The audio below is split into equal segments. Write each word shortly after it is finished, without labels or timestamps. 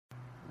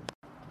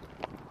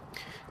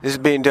This is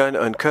being done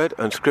uncut,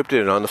 unscripted,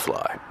 and on the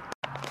fly.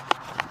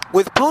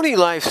 With Pony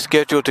Life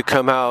scheduled to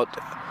come out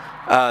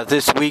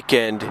this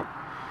weekend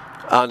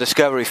on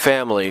Discovery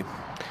Family,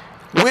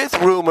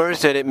 with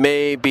rumors that it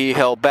may be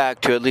held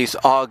back to at least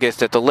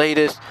August at the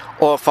latest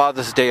or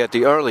Father's Day at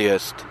the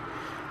earliest,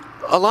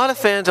 a lot of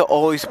fans have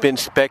always been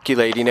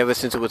speculating ever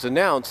since it was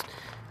announced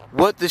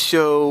what the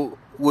show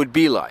would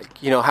be like,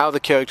 how the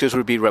characters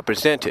would be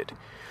represented.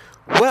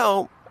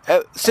 Well,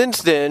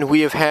 since then,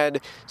 we have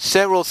had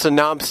several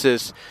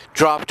synopses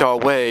dropped our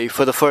way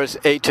for the first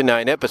 8 to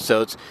 9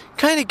 episodes,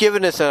 kind of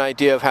giving us an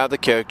idea of how the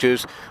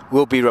characters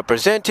will be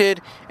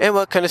represented and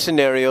what kind of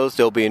scenarios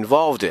they'll be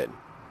involved in.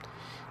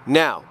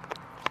 Now,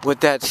 with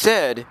that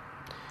said,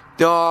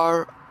 there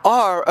are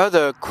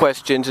other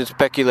questions and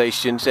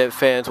speculations that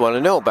fans want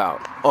to know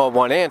about or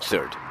want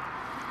answered.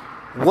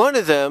 One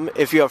of them,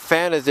 if you're a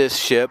fan of this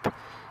ship,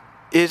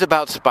 is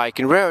about Spike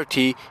and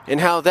Rarity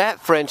and how that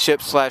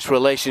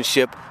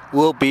friendship/relationship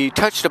will be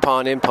touched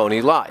upon in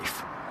Pony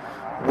Life.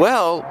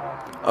 Well,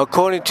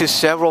 according to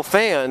several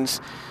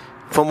fans,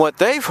 from what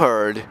they've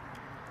heard,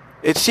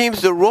 it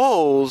seems the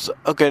roles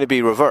are going to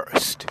be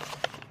reversed.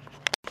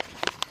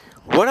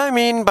 What I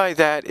mean by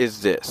that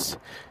is this.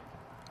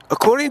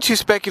 According to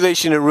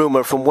speculation and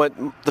rumor from what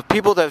the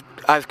people that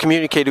I've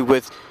communicated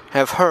with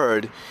have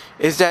heard,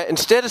 is that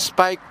instead of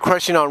Spike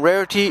crushing on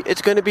Rarity,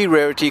 it's going to be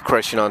Rarity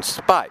crushing on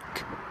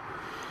Spike.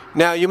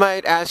 Now, you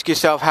might ask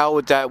yourself, how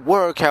would that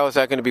work? How is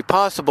that going to be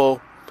possible?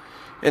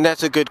 And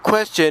that's a good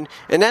question,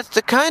 and that's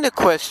the kind of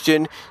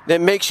question that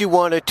makes you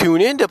want to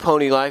tune into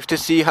Pony Life to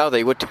see how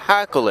they would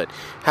tackle it,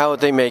 how would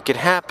they make it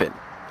happen.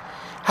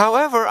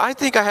 However, I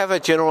think I have a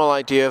general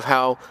idea of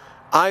how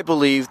I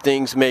believe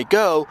things may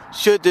go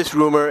should this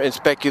rumor and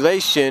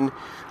speculation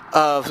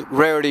of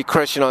Rarity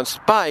crushing on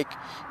Spike,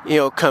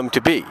 come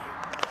to be.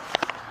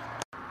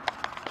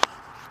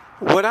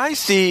 What I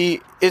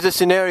see is a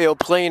scenario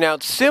playing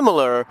out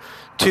similar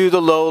to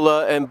the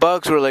Lola and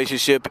Bugs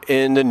relationship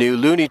in the new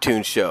Looney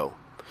Tunes show.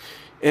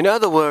 In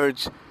other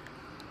words,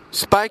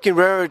 Spike and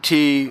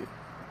Rarity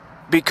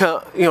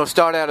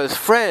start out as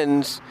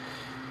friends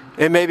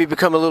and maybe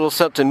become a little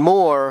something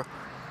more,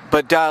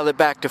 but dial it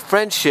back to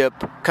friendship,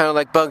 kind of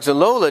like Bugs and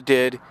Lola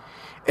did.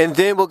 And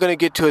then we're going to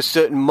get to a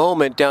certain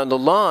moment down the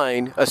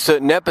line, a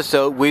certain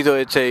episode, whether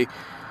it's a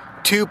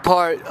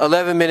 2-part,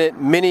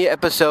 11-minute mini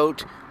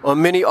episode or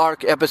mini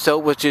arc episode,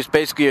 which is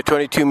basically a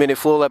 22-minute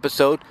full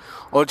episode,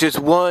 or just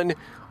one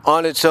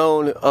on its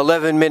own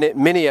 11-minute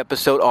mini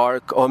episode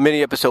arc or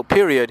mini episode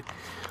period.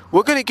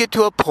 We're going to get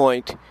to a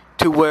point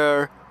to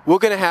where we're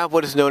going to have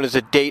what is known as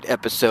a date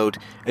episode,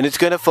 and it's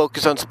going to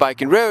focus on Spike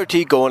and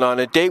Rarity going on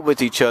a date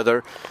with each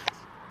other.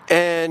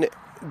 And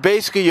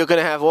basically, you're going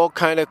to have all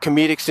kind of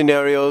comedic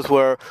scenarios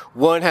where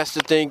one has to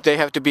think they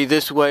have to be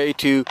this way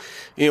to,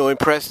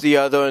 impress the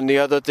other, and the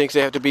other thinks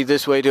they have to be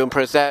this way to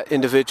impress that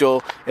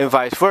individual, and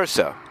vice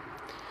versa.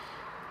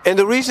 And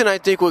the reason I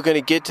think we're going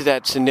to get to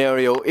that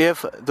scenario,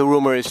 if the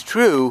rumor is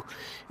true,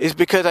 is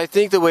because I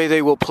think the way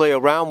they will play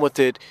around with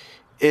it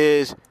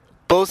is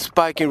both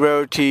Spike and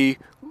Rarity,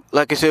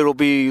 like I said, will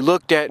be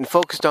looked at and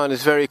focused on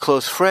as very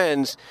close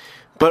friends,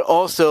 but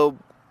also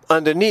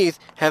underneath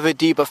have a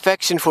deep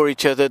affection for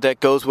each other that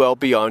goes well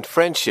beyond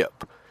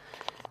friendship.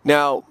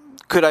 Now,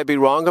 could I be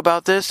wrong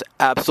about this?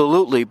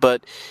 Absolutely.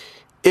 But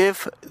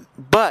if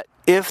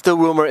the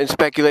rumor and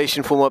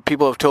speculation from what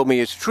people have told me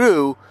is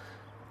true,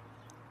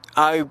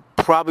 I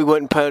probably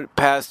wouldn't put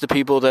past the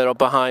people that are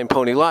behind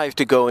Pony Life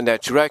to go in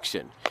that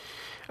direction.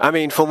 I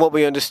mean, from what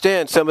we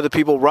understand, some of the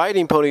people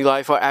writing Pony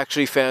Life are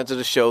actually fans of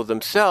the show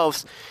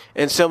themselves,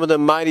 and some of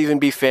them might even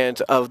be fans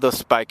of the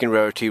Spike and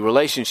Rarity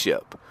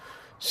relationship.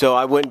 So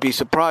I wouldn't be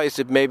surprised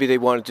if maybe they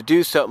wanted to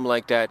do something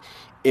like that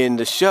in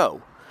the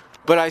show.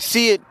 But I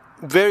see it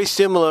very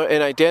similar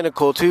and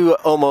identical to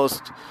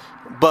almost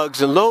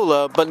Bugs and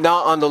Lola, but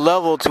not on the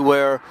level to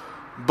where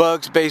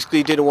Bugs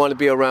basically didn't want to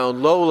be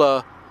around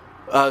Lola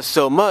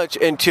so much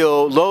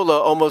until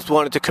Lola almost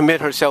wanted to commit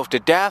herself to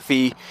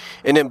Daffy,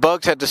 and then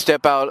Bugs had to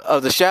step out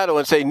of the shadow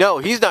and say, no,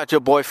 he's not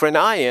your boyfriend,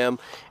 I am.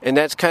 And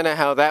that's kind of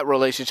how that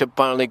relationship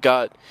finally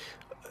got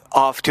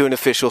off to an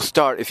official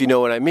start, if you know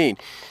what I mean.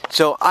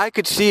 So I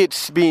could see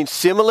it being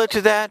similar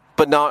to that,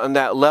 but not on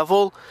that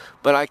level.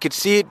 But I could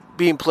see it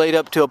being played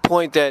up to a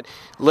point that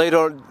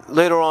later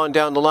on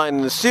down the line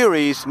in the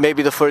series,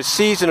 maybe the first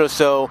season or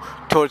so,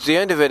 towards the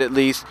end of it at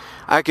least,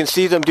 I can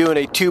see them doing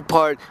a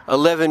 2-part,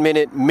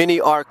 11-minute mini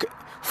arc,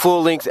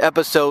 full-length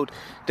episode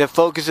that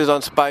focuses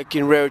on Spike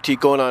and Rarity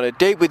going on a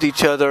date with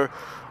each other,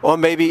 or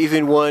maybe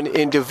even one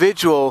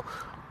individual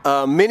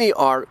mini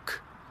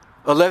arc,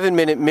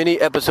 11-minute mini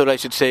episode, I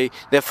should say,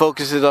 that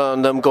focuses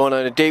on them going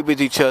on a date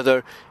with each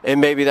other, and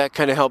maybe that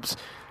kind of helps,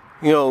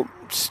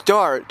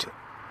 start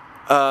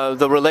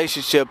the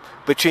relationship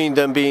between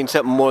them being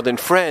something more than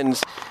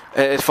friends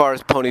as far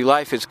as Pony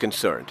Life is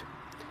concerned.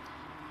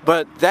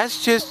 But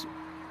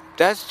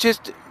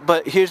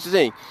but here's the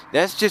thing,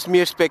 that's just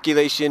mere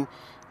speculation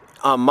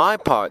on my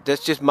part.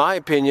 That's just my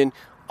opinion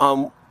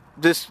on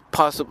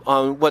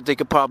on what they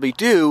could probably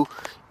do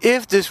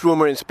if this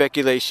rumor and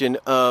speculation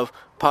of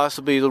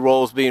possibly the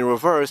roles being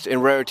reversed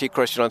and Rarity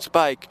crushing on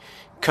Spike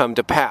come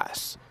to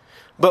pass.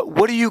 But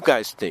what do you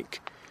guys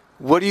think?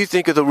 What do you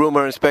think of the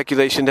rumor and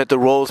speculation that the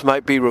roles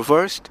might be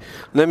reversed?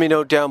 Let me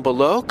know down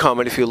below.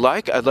 Comment if you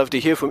like. I'd love to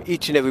hear from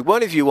each and every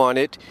one of you on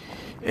it.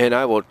 And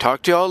I will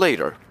talk to y'all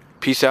later.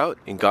 Peace out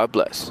and God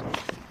bless.